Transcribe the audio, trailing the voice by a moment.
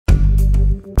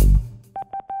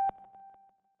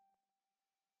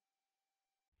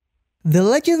The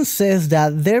legend says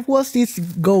that there was this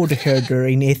goat herder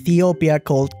in Ethiopia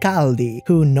called Kaldi,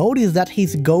 who noticed that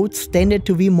his goats tended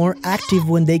to be more active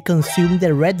when they consumed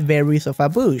the red berries of a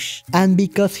bush. And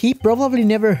because he probably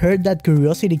never heard that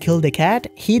curiosity killed the cat,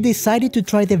 he decided to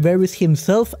try the berries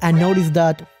himself and noticed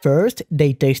that, first,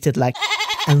 they tasted like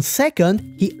and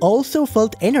second, he also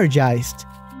felt energized.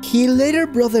 He later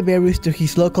brought the berries to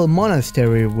his local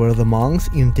monastery, where the monks,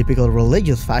 in typical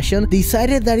religious fashion,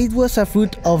 decided that it was a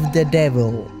fruit of the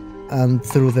devil, and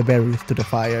threw the berries to the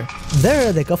fire.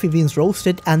 There, the coffee beans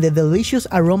roasted and the delicious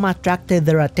aroma attracted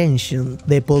their attention.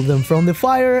 They pulled them from the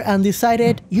fire and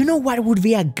decided, you know what would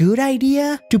be a good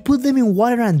idea? To put them in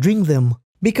water and drink them.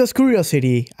 Because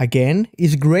curiosity, again,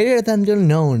 is greater than the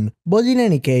unknown. But in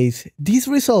any case, this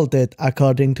resulted,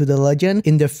 according to the legend,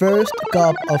 in the first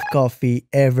cup of coffee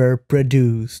ever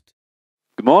produced.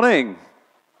 Good morning.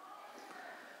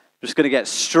 Just going to get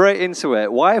straight into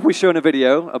it. Why have we shown a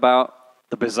video about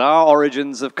the bizarre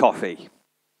origins of coffee?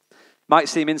 Might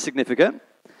seem insignificant,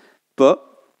 but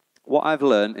what I've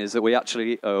learned is that we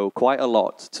actually owe quite a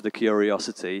lot to the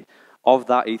curiosity of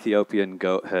that Ethiopian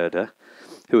goat herder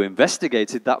who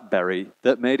investigated that berry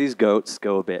that made his goats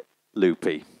go a bit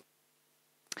loopy.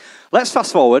 Let's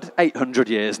fast forward 800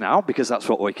 years now, because that's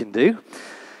what we can do,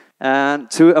 and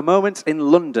to a moment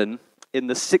in London in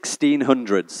the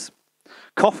 1600s.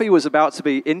 Coffee was about to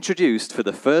be introduced for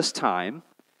the first time,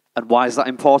 and why is that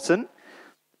important?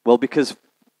 Well, because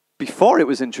before it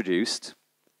was introduced,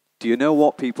 do you know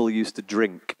what people used to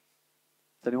drink?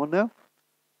 Does anyone know?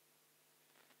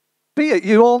 Beer,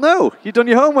 you all know. You've done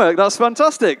your homework. That's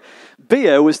fantastic.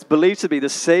 Beer was believed to be the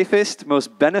safest,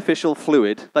 most beneficial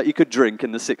fluid that you could drink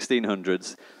in the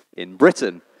 1600s in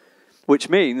Britain, which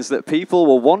means that people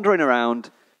were wandering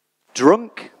around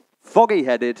drunk,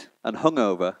 foggy-headed, and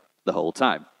hungover the whole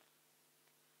time.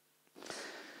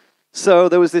 So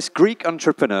there was this Greek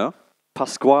entrepreneur,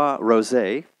 Pasqua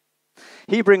Rosé.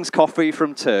 He brings coffee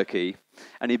from Turkey,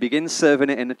 and he begins serving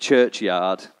it in a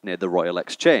churchyard near the Royal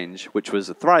Exchange, which was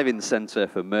a thriving centre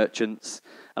for merchants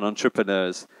and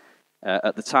entrepreneurs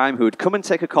at the time who would come and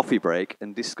take a coffee break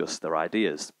and discuss their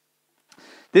ideas.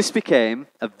 This became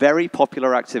a very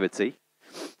popular activity,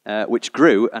 which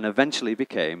grew and eventually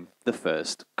became the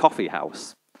first coffee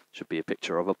house. Should be a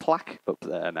picture of a plaque up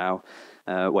there now,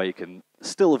 where you can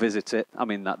still visit it. I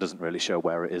mean, that doesn't really show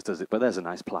where it is, does it? But there's a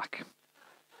nice plaque.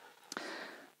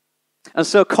 And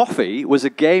so coffee was a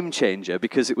game changer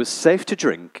because it was safe to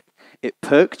drink, it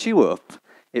perked you up,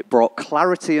 it brought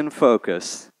clarity and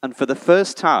focus, and for the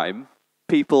first time,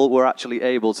 people were actually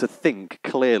able to think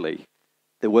clearly.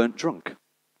 They weren't drunk.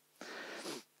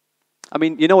 I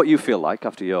mean, you know what you feel like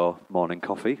after your morning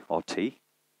coffee or tea,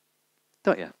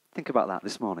 don't you? Think about that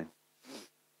this morning.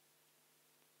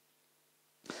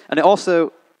 And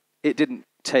it didn't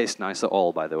taste nice at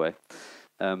all, by the way.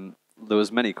 There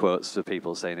was many quotes of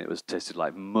people saying it was tasted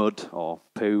like mud or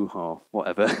poo or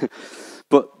whatever.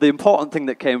 But the important thing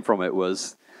that came from it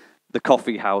was the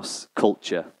coffee house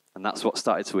culture, and that's what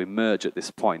started to emerge at this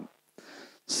point.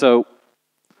 So,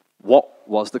 what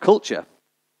was the culture?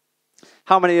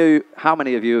 How many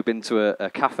of you have been to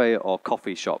a cafe or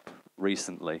coffee shop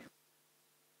recently?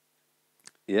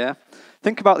 Yeah?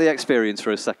 Think about the experience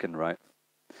for a second, right?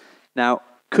 Now,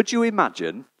 could you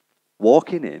imagine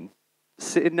walking in,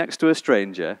 sitting next to a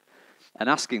stranger, and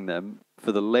asking them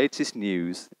for the latest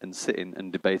news and sitting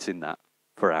and debating that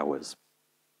for hours?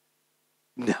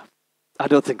 No, I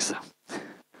don't think so.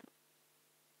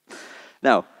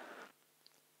 Now,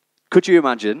 could you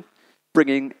imagine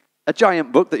bringing a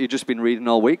giant book that you've just been reading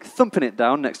all week, thumping it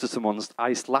down next to someone's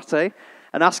iced latte,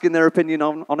 and asking their opinion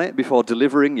on it before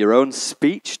delivering your own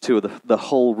speech to the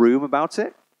whole room about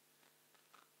it?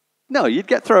 No, you'd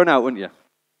get thrown out, wouldn't you?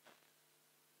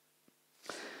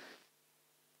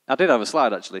 I did have a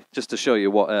slide, actually, just to show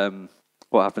you what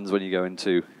happens when you go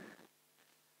into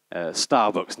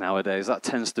Starbucks nowadays. That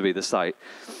tends to be the sight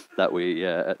that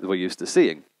we're used to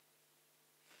seeing.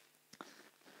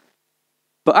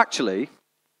 But actually,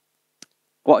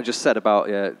 what I just said about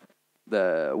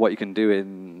what you can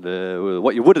do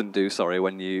what you wouldn't do,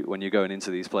 when you're going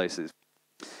into these places,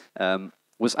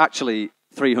 was actually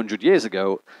 300 years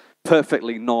ago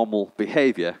perfectly normal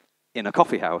behavior in a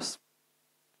coffee house.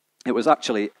 It was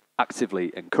actually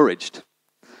actively encouraged.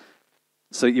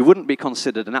 So you wouldn't be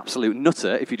considered an absolute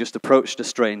nutter if you just approached a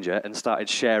stranger and started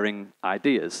sharing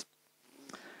ideas.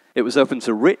 It was open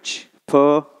to rich,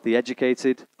 poor, the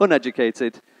educated,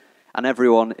 uneducated, and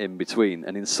everyone in between.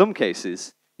 And in some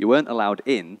cases, you weren't allowed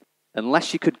in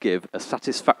unless you could give a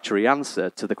satisfactory answer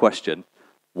to the question,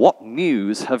 "What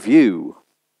news have you?"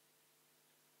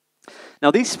 Now,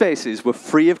 these spaces were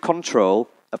free of control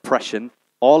oppression,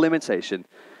 or limitation,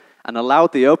 and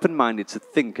allowed the open-minded to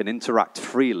think and interact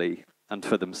freely and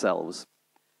for themselves.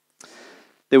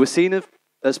 They were seen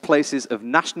as places of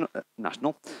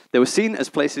They were seen as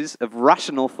places of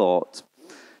rational thought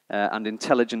and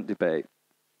intelligent debate.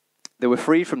 They were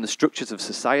free from the structures of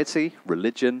society,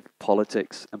 religion,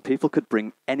 politics, and people could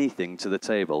bring anything to the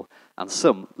table, and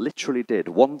some literally did.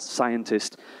 One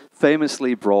scientist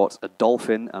famously brought a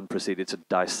dolphin and proceeded to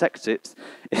dissect it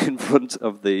in front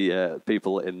of the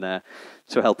people in there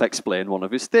to help explain one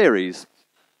of his theories.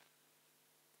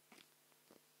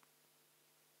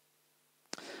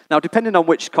 Now, depending on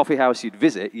which coffee house you'd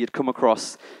visit, you'd come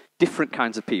across different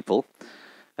kinds of people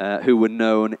who were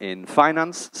known in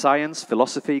finance, science,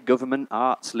 philosophy, government,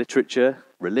 arts, literature,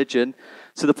 religion,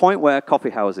 to the point where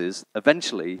coffee houses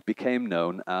eventually became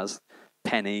known as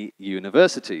penny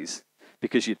universities,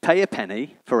 because you'd pay a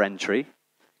penny for entry,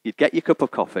 you'd get your cup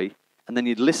of coffee, and then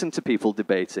you'd listen to people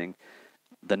debating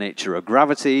the nature of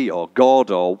gravity or God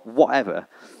or whatever,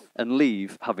 and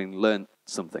leave having learnt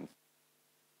something.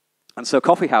 And so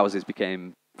coffee houses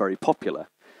became very popular,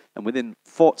 and within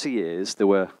 40 years there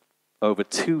were over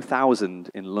 2,000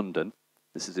 in London.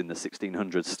 This is in the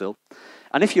 1600s still.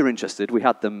 And if you're interested, we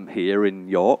had them here in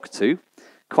York too,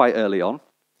 quite early on.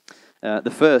 The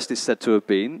first is said to have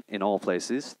been, in all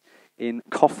places, in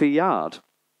Coffee Yard.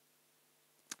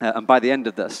 And by the end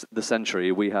of the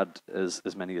century, we had as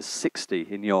many as 60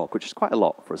 in York, which is quite a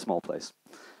lot for a small place.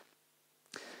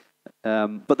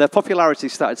 But their popularity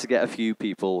started to get a few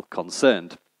people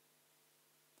concerned.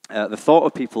 The thought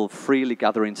of people freely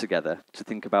gathering together to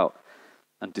think about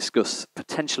and discuss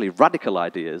potentially radical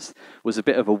ideas was a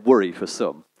bit of a worry for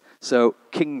some. So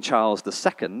King Charles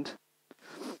II,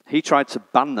 he tried to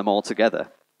ban them altogether,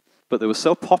 but they were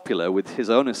so popular with his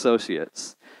own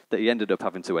associates that he ended up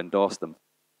having to endorse them.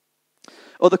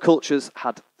 Other cultures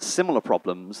had similar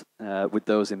problems with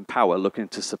those in power looking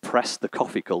to suppress the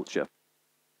coffee culture.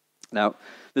 Now,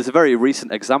 there's a very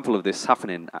recent example of this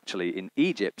happening actually in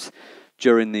Egypt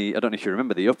during I don't know if you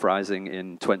remember the uprising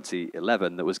in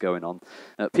 2011 that was going on.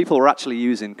 People were actually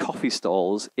using coffee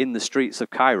stalls in the streets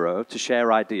of Cairo to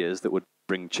share ideas that would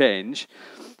bring change.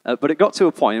 But it got to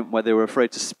a point where they were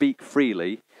afraid to speak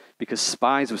freely because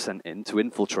spies were sent in to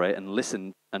infiltrate and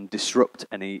listen and disrupt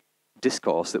any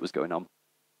discourse that was going on.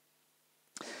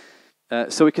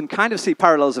 So we can kind of see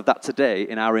parallels of that today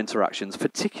in our interactions,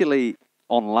 particularly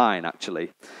online, actually,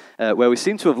 where we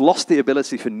seem to have lost the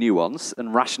ability for nuance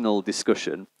and rational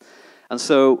discussion. And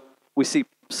so we see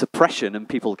suppression and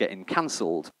people getting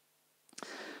cancelled.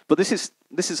 But this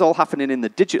is all happening in the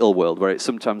digital world, where it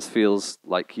sometimes feels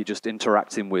like you're just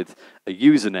interacting with a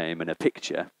username and a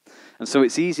picture. And so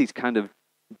it's easy to kind of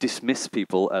dismiss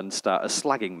people and start a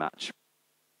slagging match.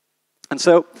 And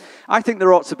so I think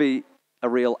there ought to be a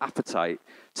real appetite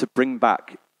to bring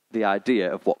back the idea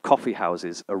of what coffee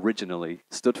houses originally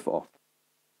stood for.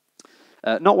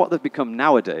 Not what they've become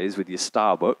nowadays with your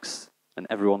Starbucks and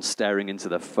everyone staring into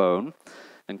their phone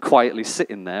and quietly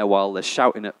sitting there while they're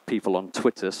shouting at people on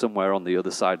Twitter somewhere on the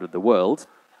other side of the world.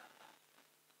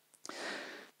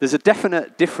 There's a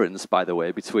definite difference, by the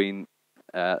way, between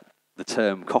the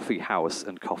term coffee house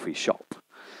and coffee shop.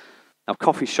 Now,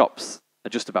 coffee shops are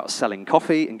just about selling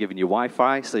coffee and giving you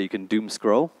Wi-Fi so you can doom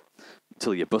scroll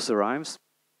until your bus arrives.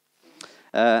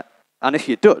 And if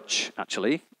you're Dutch,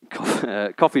 actually,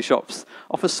 coffee shops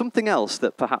offer something else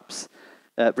that perhaps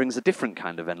brings a different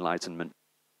kind of enlightenment.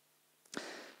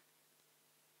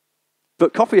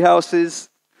 But coffee houses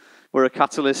were a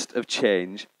catalyst of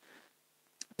change.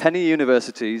 Penny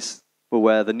universities were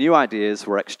where the new ideas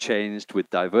were exchanged with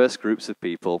diverse groups of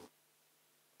people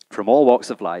from all walks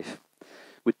of life,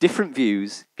 with different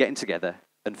views getting together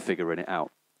and figuring it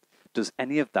out. Does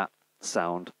any of that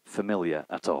sound familiar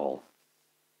at all?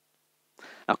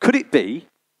 Now, could it be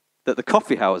that the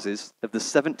coffee houses of the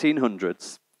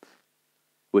 1700s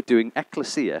were doing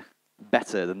ecclesia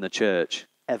better than the church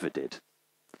ever did?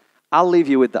 I'll leave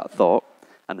you with that thought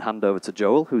and hand over to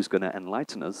Joel, who's going to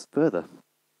enlighten us further.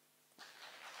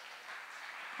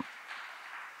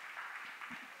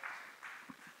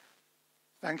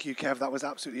 Thank you, Kev. That was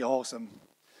absolutely awesome.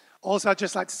 Also, I'd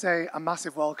just like to say a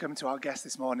massive welcome to our guest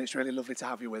this morning. It's really lovely to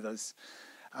have you with us.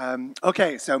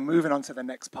 Okay, so moving on to the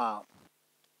next part.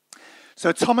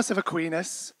 So Thomas of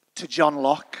Aquinas to John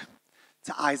Locke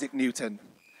to Isaac Newton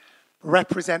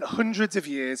represent hundreds of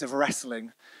years of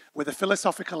wrestling with the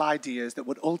philosophical ideas that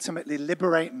would ultimately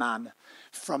liberate man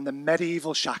from the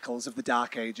medieval shackles of the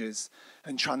Dark Ages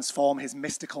and transform his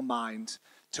mystical mind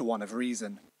to one of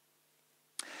reason.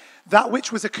 That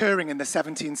which was occurring in the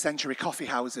 17th century coffee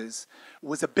houses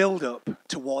was a build-up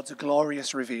towards a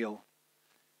glorious reveal,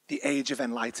 the Age of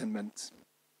Enlightenment.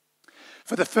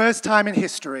 For the first time in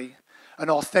history, an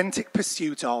authentic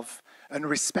pursuit of and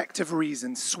respect of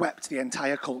reason swept the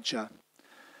entire culture.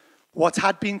 What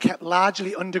had been kept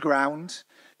largely underground,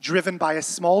 driven by a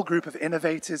small group of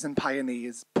innovators and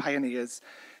pioneers,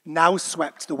 now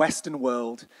swept the Western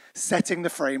world, setting the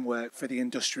framework for the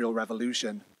Industrial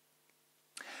Revolution.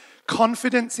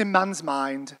 Confidence in man's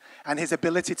mind and his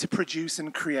ability to produce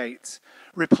and create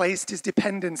replaced his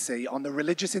dependency on the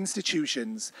religious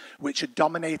institutions which had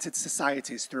dominated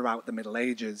societies throughout the Middle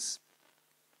Ages.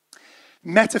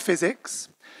 Metaphysics,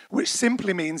 which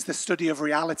simply means the study of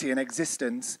reality and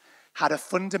existence, had a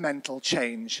fundamental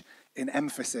change in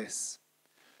emphasis.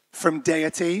 From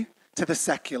deity to the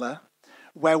secular,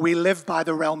 where we live by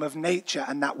the realm of nature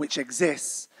and that which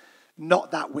exists,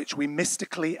 not that which we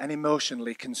mystically and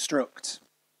emotionally construct.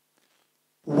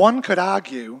 One could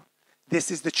argue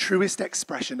this is the truest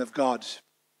expression of God.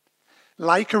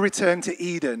 Like a return to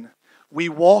Eden, we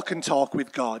walk and talk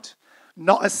with God,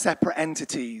 not as separate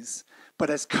entities, but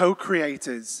as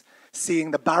co-creators,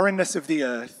 seeing the barrenness of the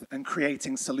earth and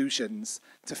creating solutions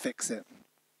to fix it.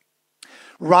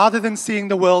 Rather than seeing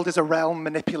the world as a realm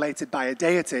manipulated by a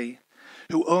deity,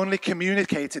 who only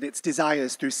communicated its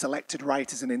desires through selected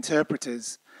writers and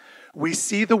interpreters, we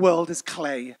see the world as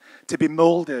clay to be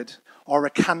molded or a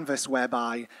canvas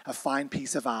whereby a fine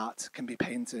piece of art can be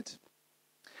painted.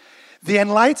 The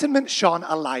Enlightenment shone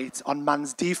a light on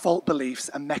man's default beliefs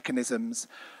and mechanisms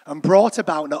and brought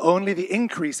about not only the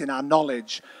increase in our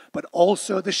knowledge, but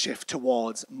also the shift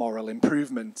towards moral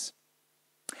improvement.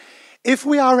 If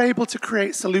we are able to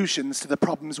create solutions to the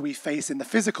problems we face in the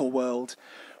physical world,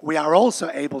 we are also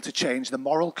able to change the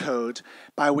moral code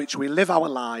by which we live our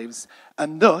lives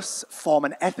and thus form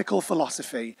an ethical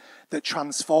philosophy that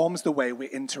transforms the way we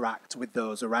interact with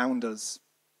those around us.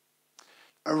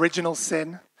 Original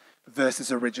sin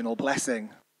versus original blessing.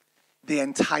 The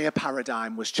entire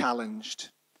paradigm was challenged.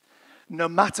 No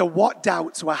matter what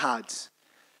doubts were had,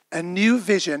 a new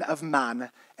vision of man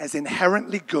as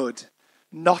inherently good,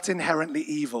 not inherently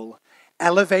evil,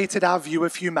 elevated our view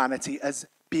of humanity as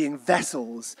being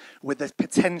vessels with the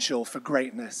potential for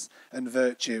greatness and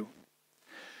virtue.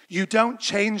 You don't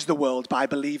change the world by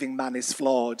believing man is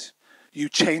flawed. You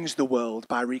change the world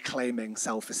by reclaiming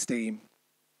self-esteem.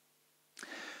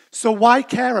 So why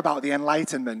care about the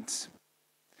Enlightenment?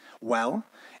 Well,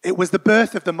 it was the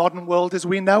birth of the modern world as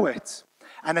we know it,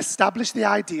 and established the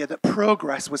idea that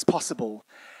progress was possible,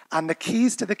 and the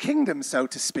keys to the kingdom, so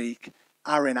to speak,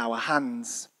 are in our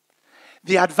hands.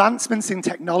 The advancements in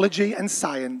technology and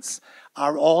science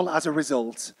are all as a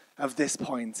result of this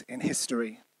point in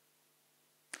history.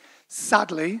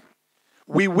 Sadly,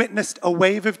 we witnessed a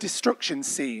wave of destruction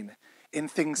seen in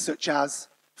things such as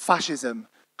fascism,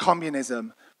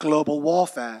 communism, global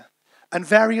warfare, and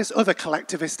various other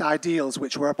collectivist ideals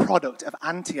which were a product of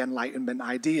anti-Enlightenment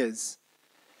ideas.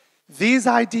 These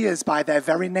ideas, by their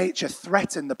very nature,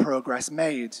 threaten the progress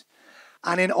made,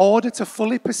 and in order to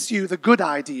fully pursue the good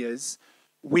ideas,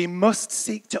 we must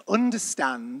seek to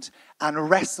understand and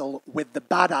wrestle with the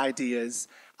bad ideas,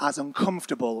 as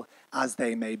uncomfortable as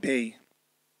they may be.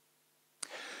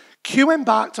 Q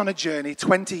embarked on a journey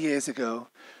 20 years ago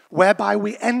whereby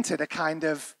we entered a kind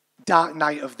of dark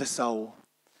night of the soul.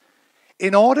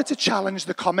 In order to challenge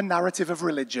the common narrative of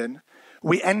religion,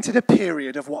 we entered a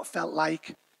period of what felt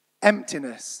like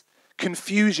emptiness,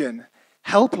 confusion,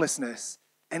 helplessness,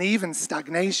 and even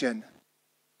stagnation.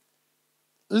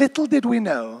 Little did we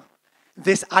know,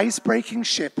 this ice-breaking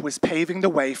ship was paving the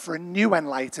way for a new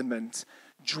enlightenment,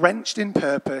 drenched in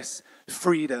purpose,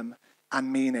 freedom,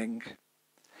 and meaning.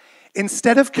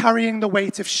 Instead of carrying the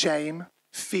weight of shame,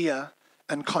 fear,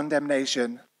 and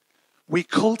condemnation, we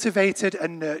cultivated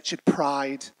and nurtured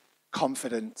pride,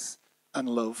 confidence, and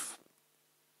love.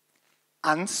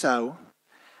 And so,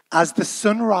 as the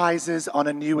sun rises on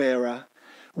a new era,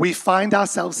 we find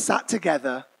ourselves sat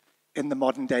together in the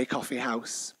modern-day coffee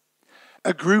house.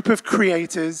 A group of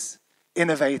creators,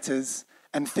 innovators,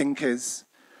 and thinkers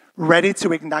ready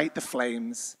to ignite the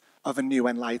flames of a new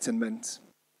enlightenment.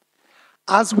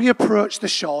 As we approach the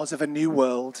shores of a new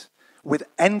world with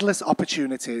endless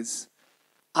opportunities,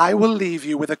 I will leave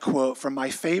you with a quote from my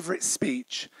favorite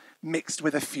speech mixed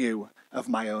with a few of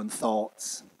my own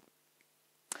thoughts.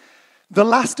 The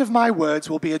last of my words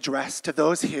will be addressed to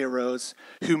those heroes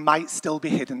who might still be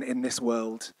hidden in this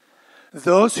world,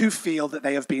 those who feel that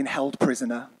they have been held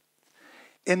prisoner.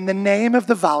 In the name of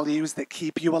the values that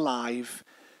keep you alive,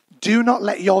 do not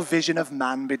let your vision of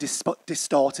man be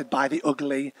distorted by the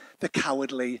ugly, the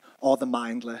cowardly, or the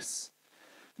mindless.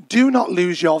 Do not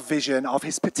lose your vision of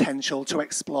his potential to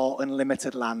explore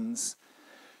unlimited lands.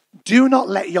 Do not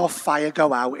let your fire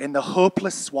go out in the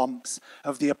hopeless swamps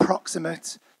of the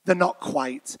approximate, the not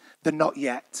quite, the not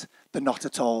yet, the not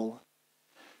at all.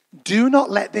 Do not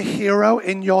let the hero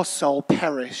in your soul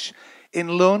perish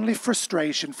in lonely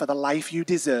frustration for the life you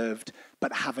deserved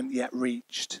but haven't yet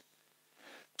reached.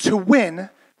 To win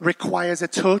requires a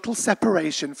total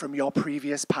separation from your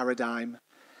previous paradigm,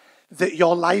 that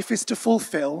your life is to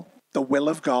fulfill the will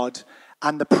of God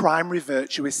and the primary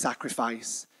virtue is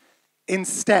sacrifice.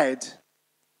 Instead,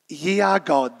 ye are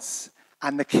gods,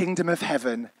 and the kingdom of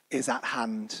heaven is at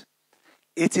hand.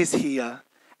 It is here,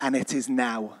 and it is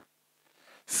now.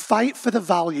 Fight for the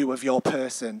value of your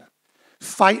person.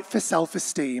 Fight for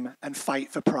self-esteem, and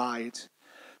fight for pride.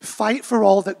 Fight for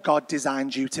all that God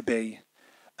designed you to be,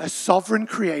 a sovereign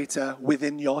creator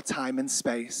within your time and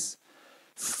space.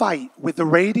 Fight with the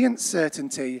radiant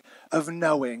certainty of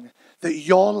knowing that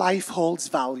your life holds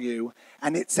value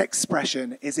and its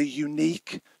expression is a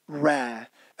unique, rare,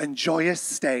 and joyous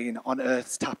stain on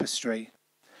Earth's tapestry.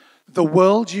 The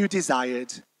world you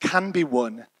desired can be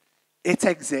won. It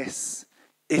exists.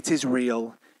 It is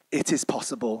real. It is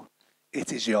possible.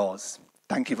 It is yours.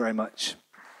 Thank you very much.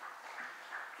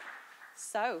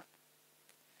 So,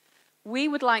 we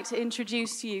would like to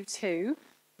introduce you to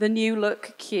the new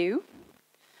look Q.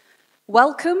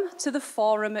 Welcome to the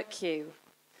Forum at Q,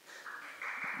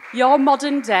 your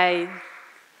modern day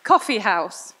coffee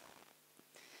house.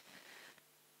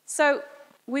 So,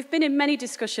 we've been in many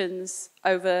discussions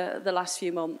over the last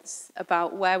few months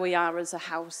about where we are as a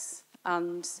house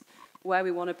and where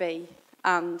we want to be.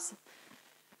 And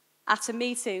at a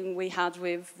meeting we had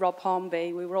with Rob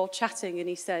Hornby, we were all chatting and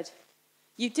he said,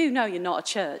 "You do know you're not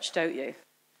a church, don't you?"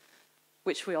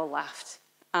 Which we all laughed.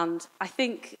 And I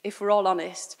think, if we're all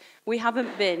honest, we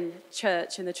haven't been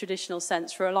church in the traditional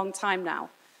sense for a long time now.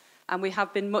 And we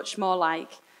have been much more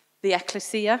like the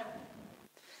ecclesia.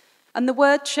 And the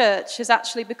word church has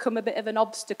actually become a bit of an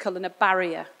obstacle and a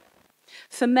barrier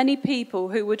for many people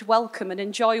who would welcome and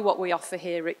enjoy what we offer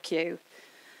here at Q.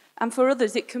 And for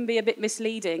others, it can be a bit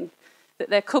misleading that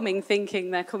they're coming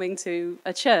thinking they're coming to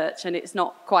a church and it's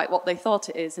not quite what they thought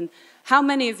it is. And how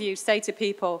many of you say to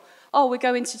people, "Oh, we're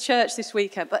going to church this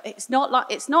weekend," but it's not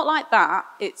like that.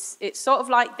 It's sort of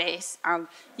like this, and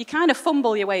you kind of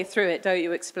fumble your way through it, don't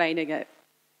you, explaining it?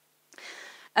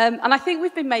 And I think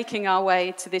we've been making our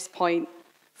way to this point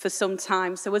for some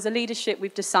time. So as a leadership,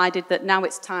 we've decided that now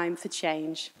it's time for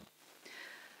change.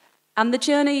 And the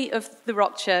journey of the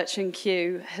Rock Church and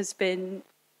Q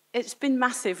it's been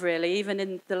massive, really. Even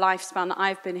in the lifespan that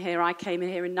I've been here, I came in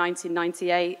here in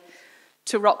 1998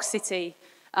 to Rock City,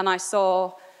 and I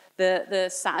saw the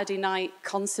Saturday night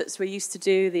concerts we used to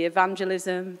do, the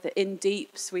evangelism, the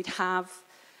in-deeps we'd have.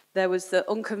 There was the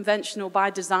unconventional by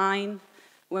design,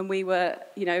 when we were,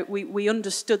 we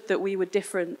understood that we were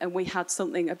different and we had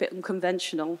something a bit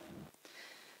unconventional.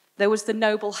 There was the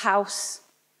noble house,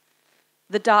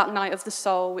 the dark night of the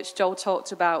soul, which Joel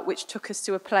talked about, which took us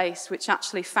to a place which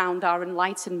actually found our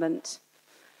enlightenment.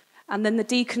 And then the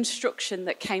deconstruction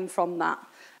that came from that,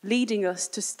 leading us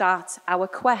to start our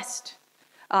quest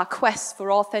for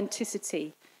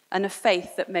authenticity and a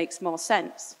faith that makes more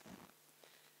sense.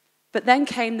 But then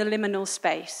came the liminal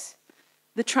space,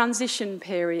 the transition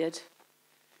period,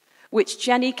 which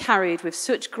Jenny carried with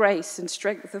such grace and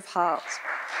strength of heart.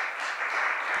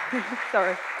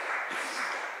 Sorry.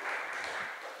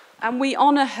 And we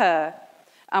honour her,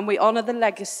 and we honour the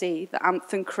legacy that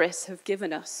Anth and Chris have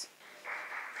given us.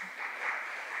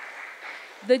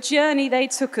 The journey they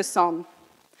took us on,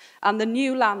 and the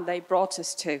new land they brought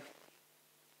us to.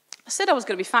 I said I was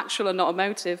going to be factual and not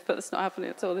emotive, but that's not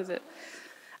happening at all, is it?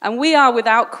 And we are,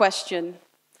 without question,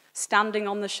 standing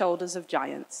on the shoulders of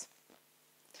giants.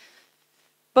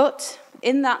 But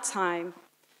in that time,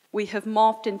 we have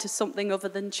morphed into something other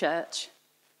than church,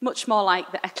 much more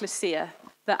like the ecclesia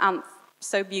that Anth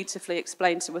so beautifully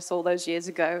explained to us all those years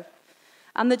ago.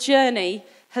 And the journey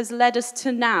has led us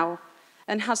to now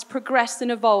and has progressed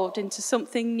and evolved into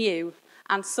something new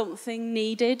and something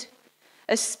needed,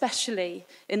 especially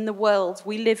in the world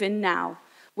we live in now,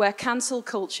 where cancel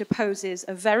culture poses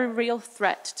a very real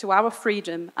threat to our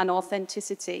freedom and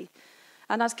authenticity.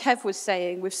 And as Kev was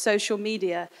saying, with social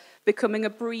media becoming a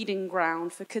breeding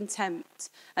ground for contempt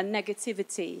and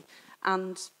negativity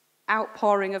and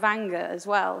outpouring of anger as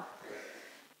well.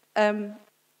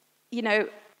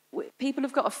 People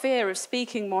have got a fear of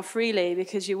speaking more freely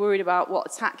because you're worried about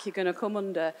what attack you're going to come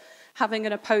under. Having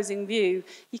an opposing view,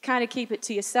 you kind of keep it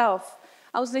to yourself.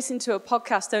 I was listening to a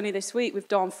podcast only this week with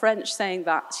Dawn French saying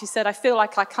that. She said, "I feel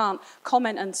like I can't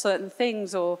comment on certain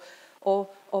things or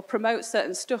promote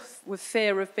certain stuff with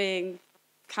fear of being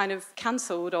kind of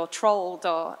cancelled or trolled,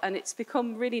 and it's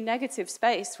become really negative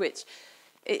space, which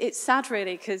it's sad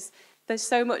really, because there's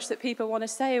so much that people want to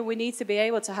say, and we need to be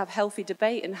able to have healthy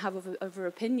debate and have other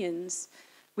opinions.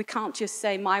 We can't just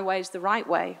say my way is the right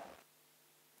way.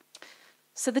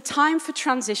 So the time for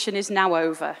transition is now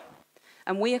over,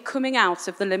 and we are coming out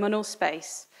of the liminal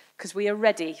space because we are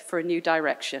ready for a new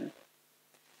direction.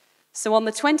 So on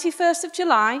the 21st of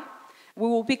July, we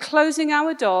will be closing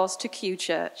our doors to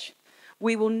QChurch.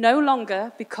 We will no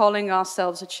longer be calling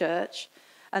ourselves a church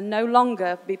and no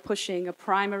longer be pushing a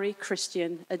primary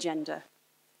Christian agenda.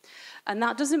 And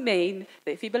that doesn't mean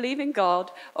that if you believe in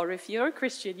God or if you're a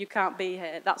Christian, you can't be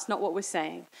here. That's not what we're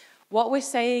saying. What we're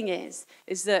saying is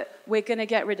that we're going to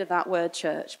get rid of that word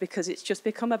church because it's just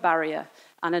become a barrier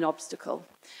and an obstacle.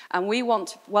 And we want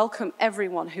to welcome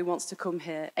everyone who wants to come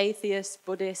here, atheists,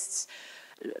 Buddhists,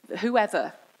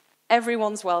 whoever.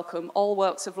 Everyone's welcome, all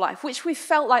walks of life, which we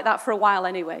felt like that for a while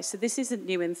anyway, so this isn't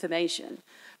new information,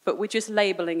 but we're just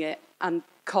labeling it and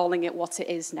calling it what it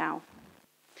is now.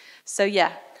 So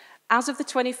yeah, as of the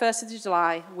 21st of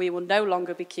July, we will no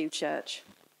longer be QChurch.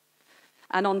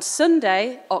 And on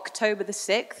Sunday, October the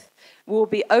 6th, we'll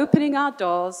be opening our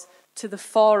doors to the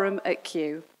Forum at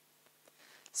Q.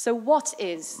 So what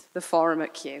is the Forum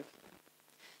at Q?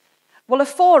 Well, a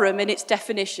forum in its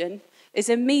definition is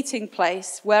a meeting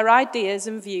place where ideas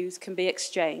and views can be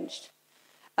exchanged.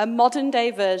 A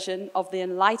modern-day version of the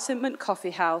Enlightenment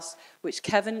coffee house, which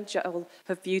Kevin and Joel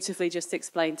have beautifully just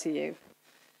explained to you.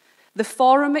 The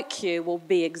Forum at Q will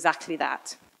be exactly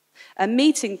that. A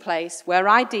meeting place where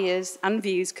ideas and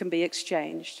views can be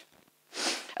exchanged.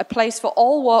 A place for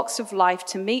all walks of life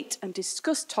to meet and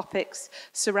discuss topics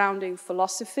surrounding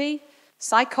philosophy,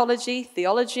 psychology,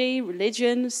 theology,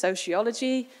 religion,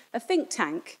 sociology, a think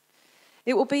tank.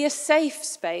 It will be a safe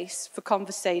space for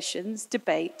conversations,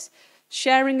 debate,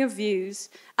 sharing of views,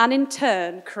 and in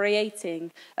turn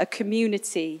creating a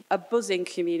community, a buzzing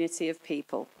community of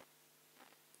people.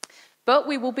 But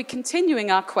we will be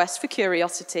continuing our quest for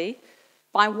curiosity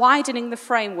by widening the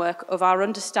framework of our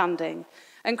understanding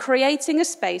and creating a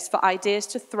space for ideas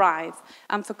to thrive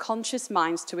and for conscious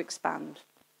minds to expand.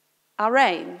 Our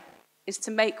aim is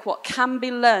to make what can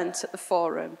be learnt at the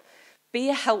forum be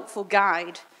a helpful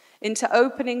guide into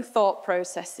opening thought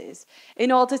processes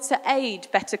in order to aid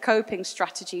better coping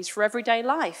strategies for everyday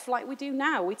life, like we do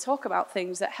now. We talk about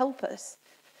things that help us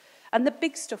and the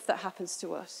big stuff that happens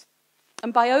to us.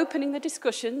 And by opening the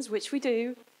discussions, which we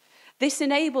do, this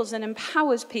enables and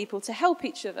empowers people to help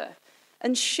each other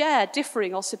and share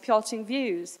differing or supporting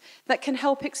views that can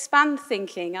help expand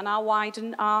thinking and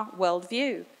widen our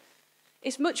worldview.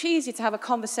 It's much easier to have a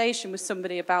conversation with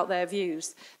somebody about their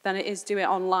views than it is do it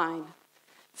online.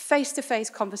 Face-to-face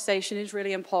conversation is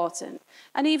really important.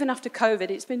 And even after COVID,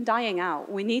 it's been dying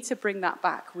out. We need to bring that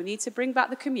back. We need to bring back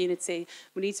the community.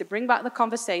 We need to bring back the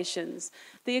conversations,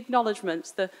 the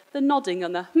acknowledgements, the nodding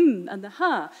and the and the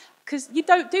huh. Because you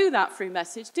don't do that through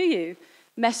message, do you?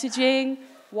 Messaging,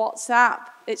 WhatsApp,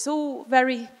 it's all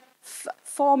very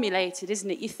formulated,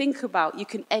 isn't it? You think about, you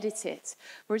can edit it.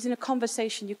 Whereas in a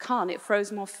conversation, you can't. It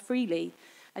flows more freely.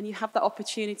 And you have that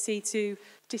opportunity to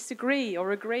disagree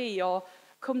or agree or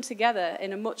come together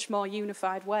in a much more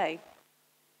unified way.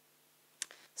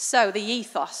 So, the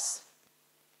ethos.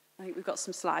 I think we've got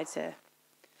some slides here.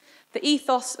 The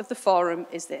ethos of the forum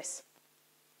is this.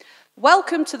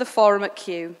 Welcome to the Forum at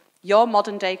Q, your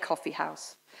modern-day coffee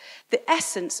house. The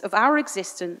essence of our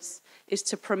existence is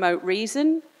to promote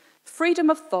reason,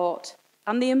 freedom of thought,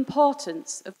 and the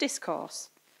importance of discourse.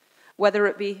 Whether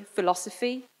it be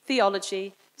philosophy,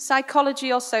 theology,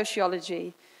 psychology, or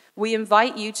sociology, we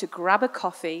invite you to grab a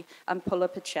coffee and pull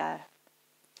up a chair.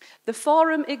 The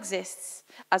forum exists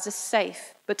as a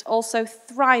safe but also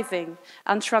thriving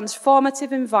and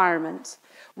transformative environment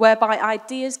whereby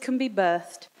ideas can be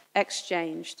birthed,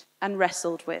 exchanged, and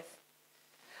wrestled with.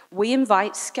 We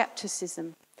invite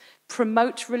skepticism,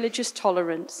 promote religious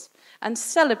tolerance, and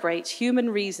celebrate human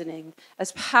reasoning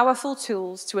as powerful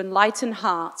tools to enlighten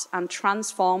hearts and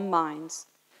transform minds.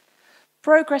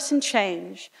 Progress and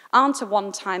change aren't a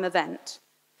one-time event.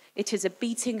 It is a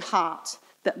beating heart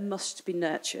that must be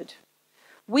nurtured.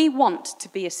 We want to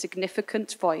be a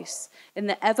significant voice in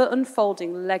the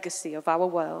ever-unfolding legacy of our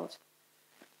world.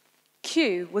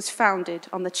 Q was founded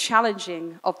on the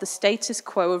challenging of the status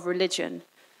quo of religion.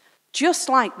 Just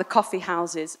like the coffee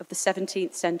houses of the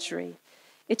 17th century,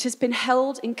 it has been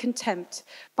held in contempt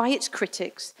by its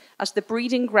critics as the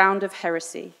breeding ground of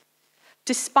heresy.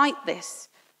 Despite this,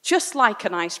 just like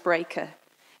an icebreaker,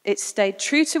 it stayed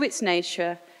true to its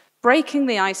nature, breaking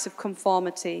the ice of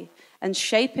conformity and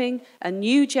shaping a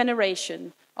new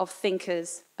generation of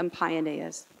thinkers and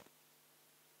pioneers.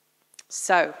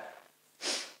 So,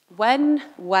 when,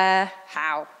 where,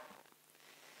 how?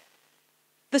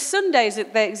 The Sundays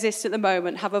that they exist at the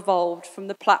moment have evolved from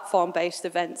the platform-based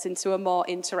events into a more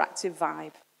interactive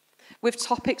vibe, with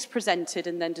topics presented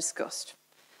and then discussed.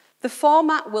 The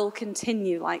format will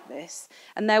continue like this,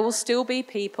 and there will still be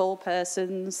people,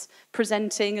 persons,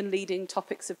 presenting and leading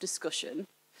topics of discussion.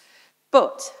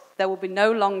 But there will be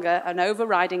no longer an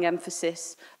overriding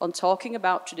emphasis on talking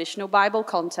about traditional Bible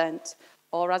content,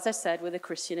 or, as I said, with a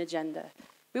Christian agenda.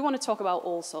 We want to talk about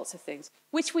all sorts of things,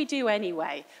 which we do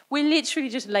anyway. We're literally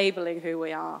just labeling who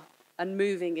we are and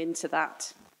moving into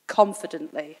that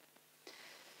confidently.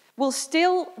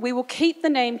 We will keep the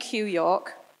name Q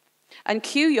York, and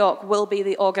Q York will be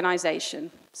the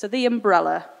organisation, so the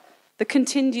umbrella, the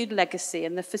continued legacy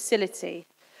and the facility.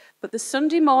 But the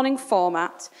Sunday morning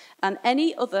format and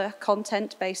any other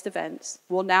content-based events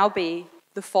will now be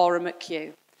the Forum at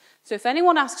Q. So if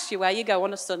anyone asks you where you go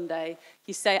on a Sunday,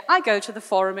 you say, I go to the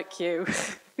Forum at Q.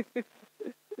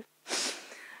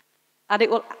 And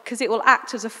because it will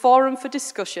act as a forum for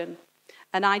discussion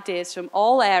and ideas from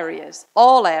all areas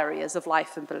of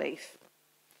life and belief.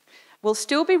 We'll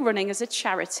still be running as a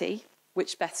charity,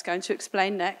 which Beth's going to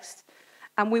explain next,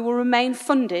 and we will remain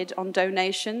funded on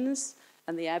donations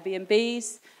and the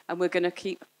Airbnbs, and we're going to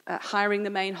keep hiring the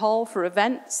main hall for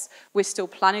events. We're still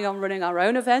planning on running our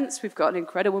own events. We've got an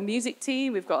incredible music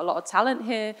team. We've got a lot of talent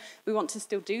here. We want to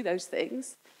still do those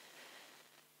things.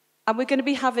 And we're going to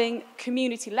be having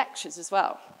community lectures as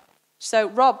well. So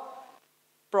Rob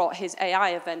brought his AI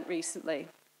event recently,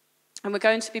 and we're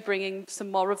going to be bringing some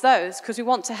more of those because we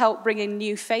want to help bring in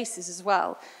new faces as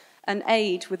well and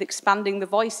aid with expanding the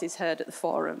voices heard at the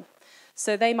forum.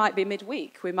 So they might be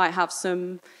midweek. We might have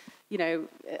some,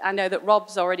 I know that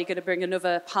Rob's already going to bring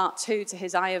another part 2 to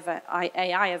his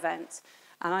AI event.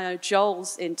 And I know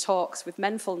Joel's in talks with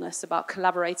Menfulness about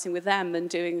collaborating with them and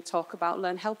doing a talk about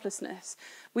learn helplessness.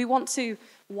 We want to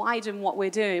widen what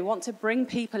we're doing. We want to bring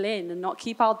people in and not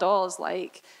keep our doors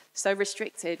so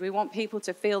restricted. We want people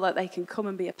to feel that they can come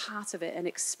and be a part of it and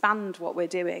expand what we're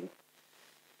doing.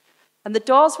 And the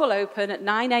doors will open at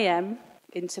 9 a.m.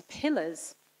 into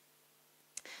Pillars,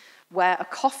 where a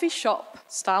coffee shop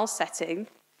style setting,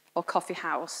 or coffee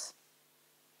house,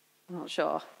 I'm not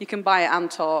sure, you can buy it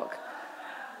and talk,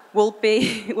 will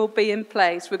be in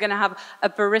place. We're going to have a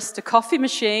barista coffee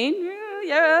machine.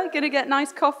 Yeah, going to get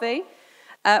nice coffee.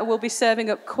 We'll be serving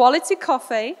up quality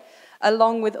coffee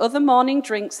along with other morning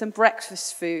drinks and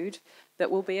breakfast food that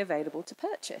will be available to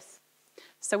purchase.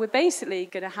 So we're basically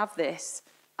going to have this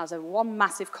as one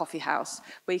massive coffee house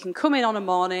where you can come in on a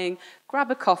morning, grab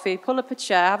a coffee, pull up a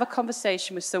chair, have a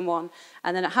conversation with someone,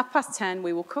 and then at 10:30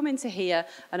 we will come into here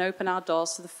and open our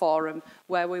doors to the forum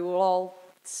where we will all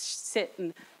sit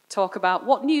and talk about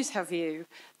what news have you,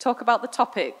 talk about the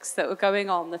topics that are going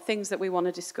on, the things that we want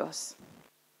to discuss.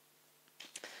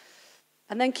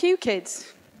 And then Q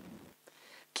Kids.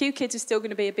 Q Kids is still going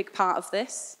to be a big part of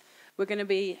this. We're going to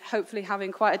be hopefully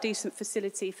having quite a decent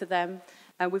facility for them.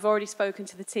 And we've already spoken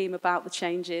to the team about the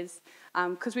changes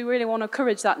because we really want to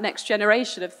encourage that next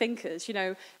generation of thinkers.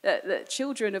 That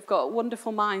children have got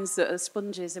wonderful minds that are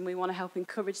sponges, and we want to help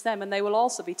encourage them. And they will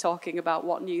also be talking about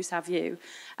what news have you,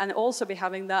 and also be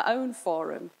having their own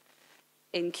forum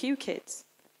in Q Kids.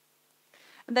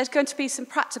 And there's going to be some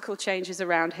practical changes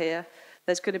around here.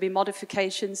 There's going to be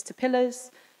modifications to Pillars,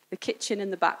 the kitchen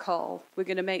in the back hall. We're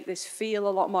going to make this feel a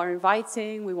lot more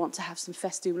inviting. We want to have some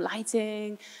festoon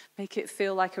lighting, make it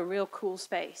feel like a real cool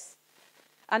space.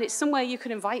 And it's somewhere you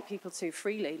can invite people to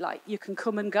freely, you can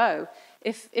come and go.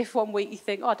 If one week you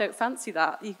think, I don't fancy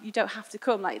that, you don't have to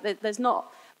come.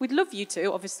 We'd love you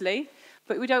to, obviously,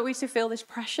 but we don't want you to feel this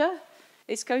pressure.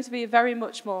 It's going to be a very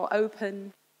much more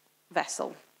open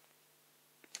vessel.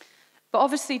 But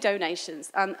obviously donations,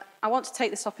 and I want to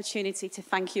take this opportunity to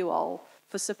thank you all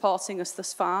for supporting us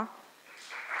thus far.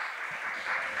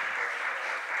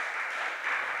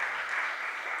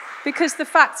 Because the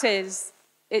fact is,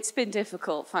 it's been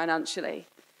difficult financially,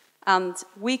 and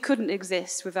we couldn't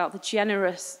exist without the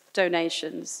generous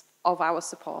donations of our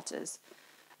supporters.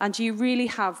 And you really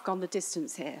have gone the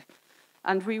distance here,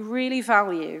 and we really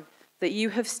value that you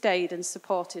have stayed and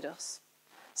supported us,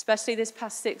 especially this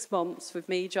past 6 months with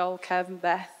me, Joel, Kevin,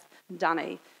 Beth, and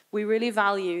Danny. We really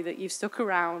value that you've stuck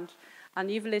around and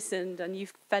you've listened and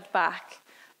you've fed back,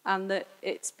 and that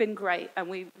it's been great, and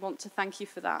we want to thank you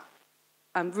for that.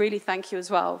 And really thank you as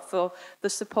well for the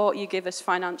support you give us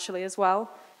financially as well.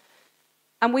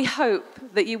 And we hope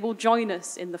that you will join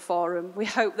us in the forum. We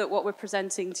hope that what we're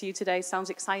presenting to you today sounds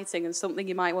exciting and something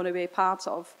you might want to be a part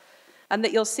of, and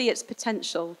that you'll see its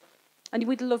potential and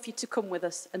we'd love you to come with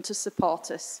us and to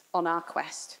support us on our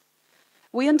quest.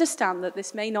 We understand that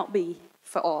this may not be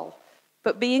for all,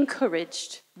 but be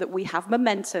encouraged that we have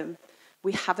momentum,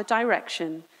 we have a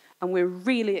direction, and we're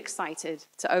really excited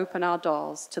to open our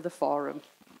doors to the forum.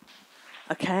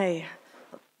 Okay.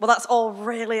 Well, that's all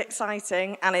really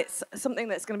exciting, and it's something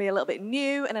that's going to be a little bit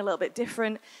new and a little bit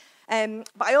different.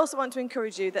 But I also want to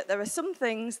encourage you that there are some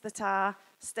things that are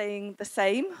staying the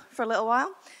same for a little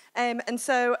while. And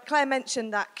so Claire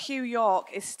mentioned that Q York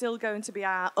is still going to be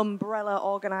our umbrella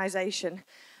organisation.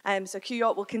 So Q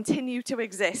York will continue to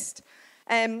exist.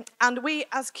 And we,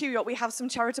 as Q York, we have some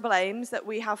charitable aims that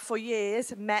we have for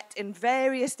years met in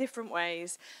various different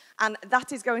ways. And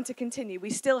that is going to continue. We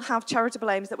still have charitable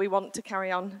aims that we want to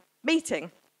carry on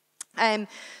meeting.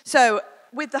 So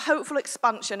with the hopeful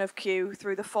expansion of Q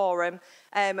through the forum,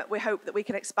 we hope that we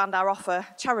can expand our offer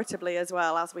charitably as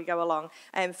well as we go along.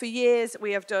 For years,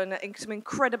 we have done some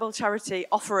incredible charity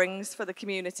offerings for the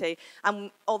community.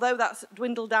 And although that's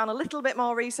dwindled down a little bit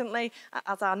more recently,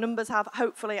 as our numbers have,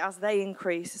 hopefully as they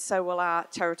increase, so will our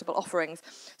charitable offerings.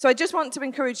 So I just want to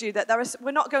encourage you that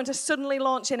we're not going to suddenly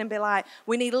launch in and be like,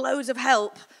 we need loads of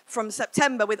help from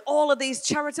September with all of these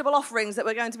charitable offerings that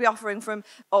we're going to be offering from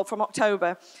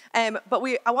October. But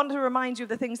I wanted to remind you of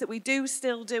the things that we do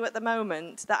still do at the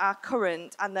moment that are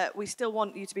current and that we still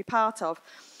want you to be part of.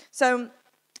 So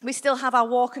we still have our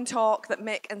walk and talk that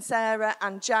Mick and Sarah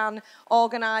and Jan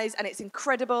organise, and it's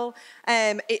incredible.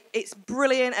 It's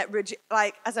brilliant.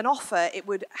 As an offer, it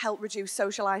would help reduce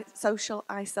social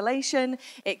isolation.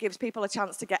 It gives people a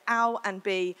chance to get out and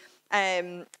be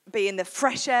in the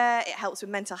fresh air. It helps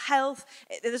with mental health.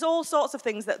 There's all sorts of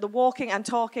things that the walking and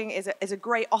talking is a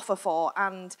great offer for,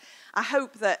 and I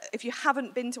hope that if you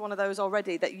haven't been to one of those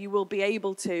already, that you will be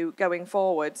able to going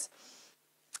forwards.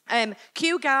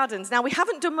 Kew Gardens. Now, we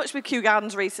haven't done much with Kew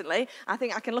Gardens recently. I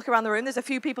think I can look around the room. There's a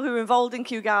few people who are involved in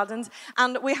Kew Gardens.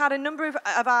 And we had a number of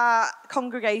our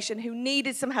congregation who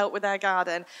needed some help with their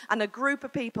garden. And a group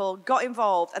of people got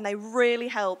involved, and they really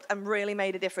helped and really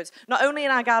made a difference. Not only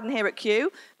in our garden here at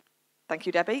Kew. Thank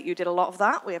you, Debbie. You did a lot of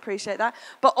that. We appreciate that.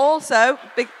 But also,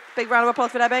 big round of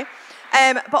applause for Debbie.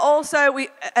 But also,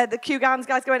 the Kew Gardens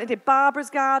guys go in and did Barbara's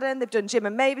garden. They've done Jim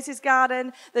and Mavis's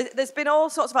garden. There's been all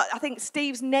sorts of, I think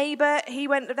Steve's neighbour, he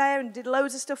went there and did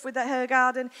loads of stuff with her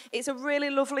garden. It's a really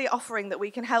lovely offering that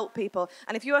we can help people.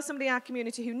 And if you are somebody in our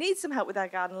community who needs some help with their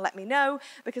garden, let me know,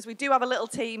 because we do have a little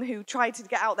team who try to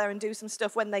get out there and do some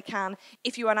stuff when they can.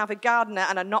 If you are an avid gardener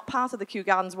and are not part of the Kew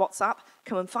Gardens WhatsApp,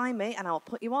 come and find me and I'll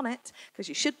put you on it, because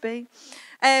you should be.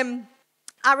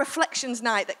 Our Reflections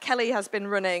Night that Kelly has been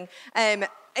running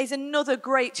is another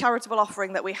great charitable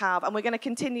offering that we have, and we're going to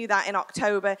continue that in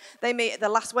October. They meet the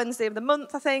last Wednesday of the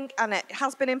month, I think, and it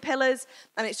has been in Pillars,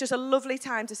 and it's just a lovely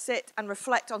time to sit and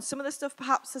reflect on some of the stuff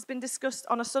perhaps has been discussed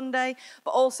on a Sunday,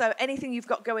 but also anything you've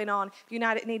got going on. If you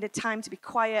need a time to be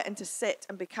quiet and to sit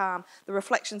and be calm, the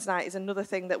Reflections Night is another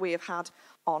thing that we have had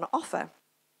on offer.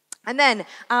 And then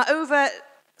our over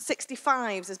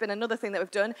 65s has been another thing that we've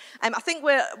done. I think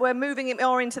we're moving it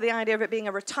more into the idea of it being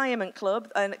a retirement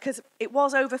club, because it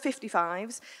was over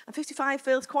 55s, and 55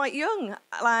 feels quite young,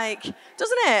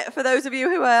 doesn't it? For those of you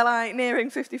who are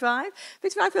nearing 55,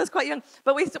 55 feels quite young.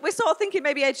 But we're sort of thinking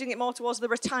maybe edging it more towards the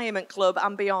retirement club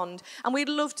and beyond. And we'd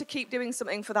love to keep doing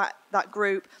something for that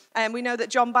group. And we know that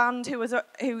John Band, who was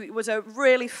a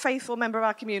really faithful member of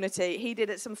our community, he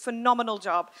did some phenomenal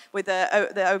job with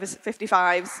the over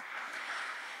 55s.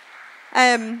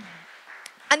 And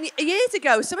years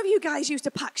ago, some of you guys used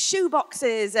to pack shoe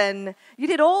boxes and you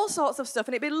did all sorts of stuff.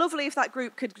 And it'd be lovely if that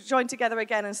group could join together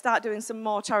again and start doing some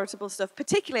more charitable stuff,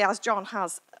 particularly as John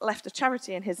has left a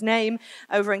charity in his name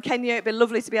over in Kenya. It'd be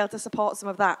lovely to be able to support some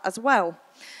of that as well.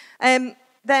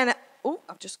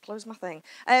 I've just closed my thing.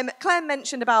 Claire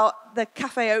mentioned about the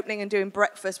cafe opening and doing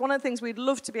breakfast. One of the things we'd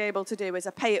love to be able to do is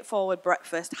a pay-it-forward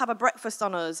breakfast. Have a breakfast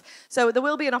on us. So there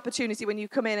will be an opportunity when you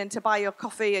come in and to buy your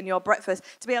coffee and your breakfast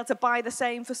to be able to buy the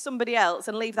same for somebody else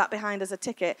and leave that behind as a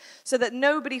ticket, so that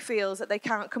nobody feels that they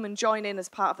can't come and join in as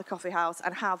part of the coffee house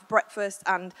and have breakfast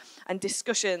and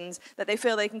discussions, that they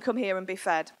feel they can come here and be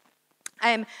fed.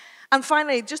 And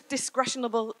finally, just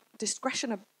discretionary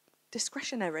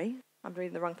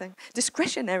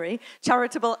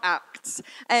charitable acts.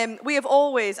 We have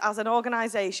always, as an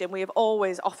organisation,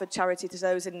 offered charity to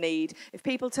those in need. If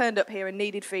people turned up here and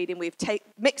needed feeding,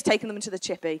 Mick's taken them to the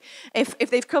chippy.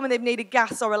 If they've come and they've needed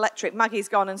gas or electric, Maggie's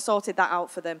gone and sorted that out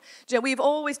for them. We've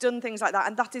always done things like that,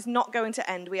 and that is not going to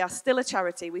end. We are still a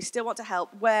charity. We still want to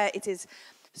help where it is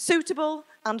suitable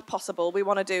and possible. We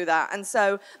want to do that. And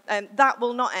so that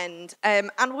will not end.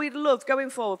 And we'd love, going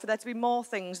forward, for there to be more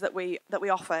things that we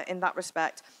offer in that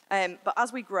respect. But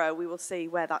as we grow, we will see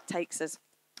where that takes us.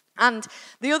 And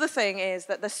the other thing is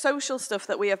that the social stuff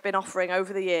that we have been offering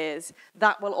over the years,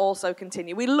 that will also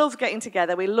continue. We love getting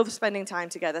together. We love spending time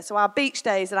together. So our beach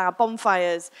days and our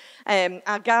bonfires,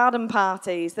 our garden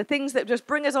parties, the things that just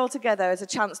bring us all together as a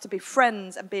chance to be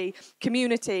friends and be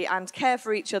community and care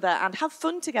for each other and have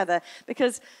fun together.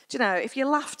 Because, you know, if you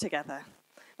laugh together,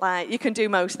 like, you can do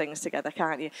most things together,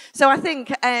 can't you? So I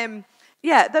think...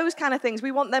 yeah, those kind of things,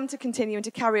 we want them to continue and to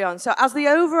carry on. So as the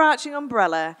overarching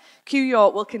umbrella, Q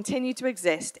York will continue to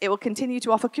exist. It will continue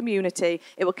to offer community.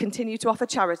 It will continue to offer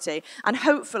charity. And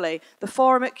hopefully the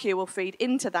forum at Q will feed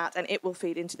into that, and it will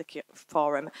feed into the Q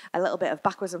forum. A little bit of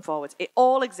backwards and forwards. It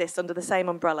all exists under the same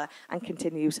umbrella and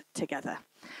continues together.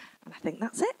 And I think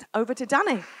that's it. Over to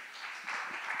Danny.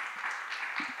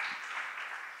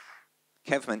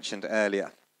 Kev mentioned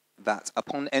earlier that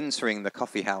upon entering the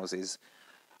coffee houses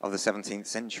of the 17th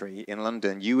century in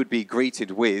London, you would be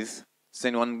greeted with, does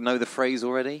anyone know the phrase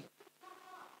already?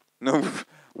 No.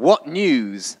 What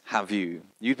news have you?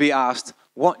 You'd be asked,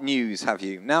 what news have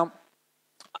you? Now,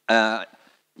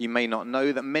 you may not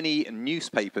know that many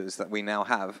newspapers that we now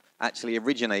have actually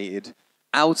originated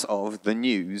out of the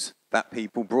news that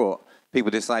people brought.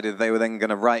 People decided they were then going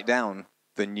to write down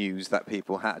the news that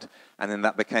people had, and then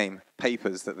that became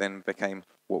papers that then became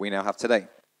what we now have today.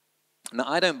 Now,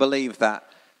 I don't believe that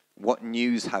what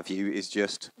news have you is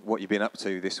just what you've been up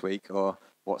to this week or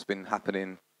what's been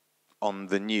happening on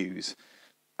the news.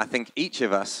 I think each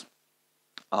of us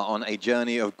are on a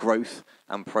journey of growth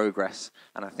and progress,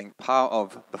 and I think part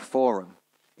of the forum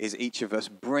is each of us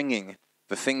bringing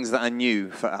the things that are new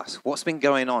for us. What's been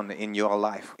going on in your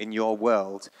life, in your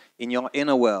world, in your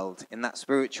inner world, in that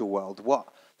spiritual world? What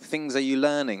things are you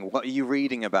learning? What are you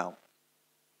reading about?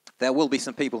 There will be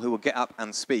some people who will get up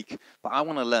and speak, but I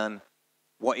want to learn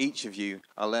what each of you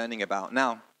are learning about.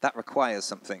 Now, that requires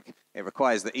something. It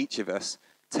requires that each of us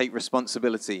take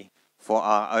responsibility for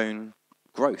our own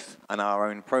growth and our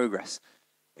own progress.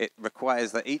 It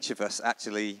requires that each of us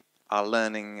actually are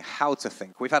learning how to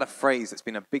think. We've had a phrase that's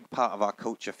been a big part of our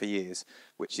culture for years,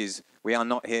 which is, we are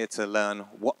not here to learn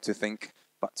what to think,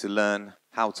 but to learn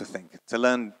how to think, to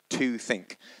learn to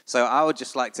think. So I would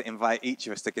just like to invite each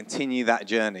of us to continue that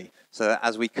journey, so that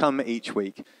as we come each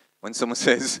week, when someone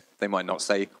says, they might not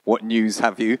say, what news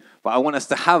have you? But I want us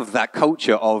to have that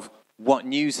culture of, what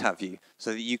news have you?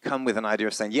 So that you come with an idea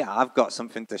of saying, yeah, I've got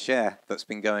something to share that's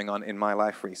been going on in my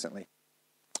life recently.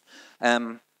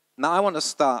 Now, I want to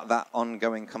start that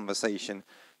ongoing conversation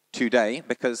today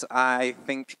because I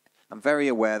think I'm very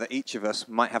aware that each of us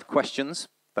might have questions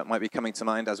that might be coming to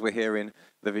mind as we're hearing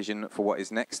the vision for what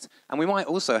is next. And we might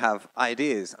also have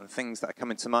ideas and things that are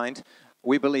coming to mind.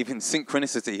 We believe in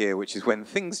synchronicity here, which is when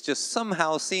things just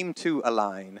somehow seem to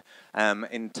align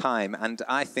in time. And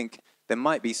I think there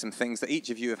might be some things that each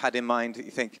of you have had in mind that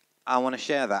you think, I want to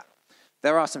share that.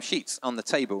 There are some sheets on the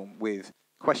table with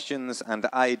questions and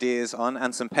ideas on,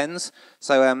 and some pens.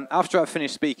 So after I've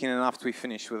finished speaking and after we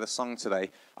finish with a song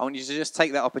today, I want you to just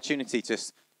take that opportunity to,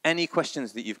 any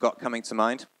questions that you've got coming to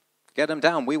mind, get them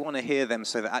down. We want to hear them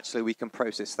so that actually we can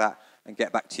process that and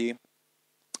get back to you.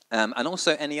 And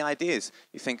also any ideas.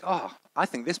 You think, oh, I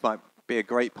think this might be a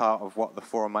great part of what the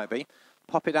forum might be.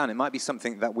 Pop it down. It might be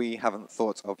something that we haven't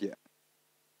thought of yet.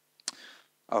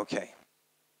 Okay.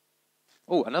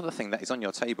 Oh, another thing that is on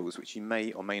your tables, which you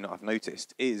may or may not have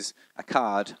noticed, is a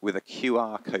card with a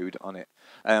QR code on it.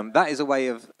 That is a way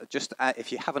of just,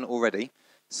 if you haven't already,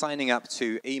 signing up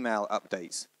to email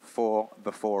updates for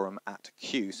the forum at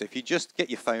Q. So if you just get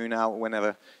your phone out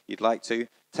whenever you'd like to,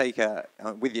 take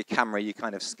with your camera, you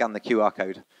kind of scan the QR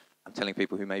code. I'm telling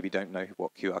people who maybe don't know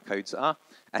what QR codes are,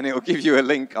 and it will give you a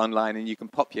link online, and you can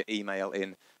pop your email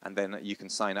in, and then you can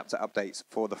sign up to updates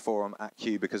for the forum at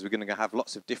Q, because we're going to have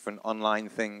lots of different online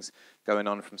things going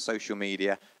on from social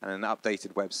media and an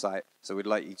updated website, so we'd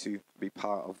like you to be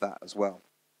part of that as well.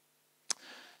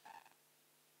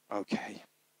 Okay.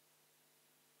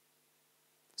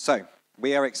 So,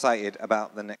 we are excited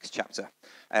about the next chapter,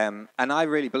 and I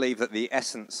really believe that the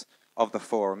essence of the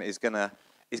forum is going to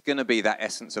be that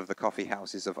essence of the coffee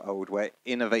houses of old, where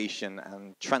innovation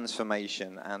and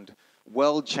transformation and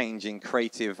world-changing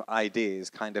creative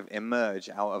ideas kind of emerge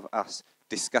out of us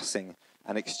discussing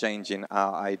and exchanging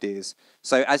our ideas.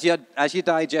 So as you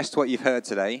digest what you've heard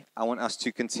today, I want us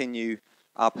to continue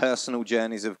our personal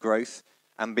journeys of growth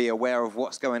and be aware of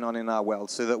what's going on in our world,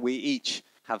 so that we each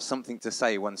have something to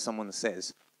say when someone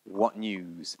says, "What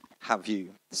news have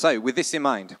you?" So with this in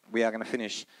mind, we are going to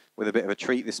finish with a bit of a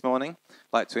treat this morning. I'd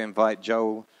like to invite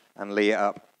Joel and Leah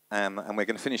up, and we're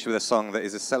going to finish with a song that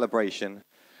is a celebration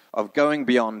of going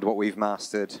beyond what we've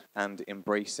mastered and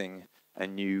embracing a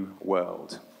new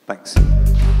world. Thanks.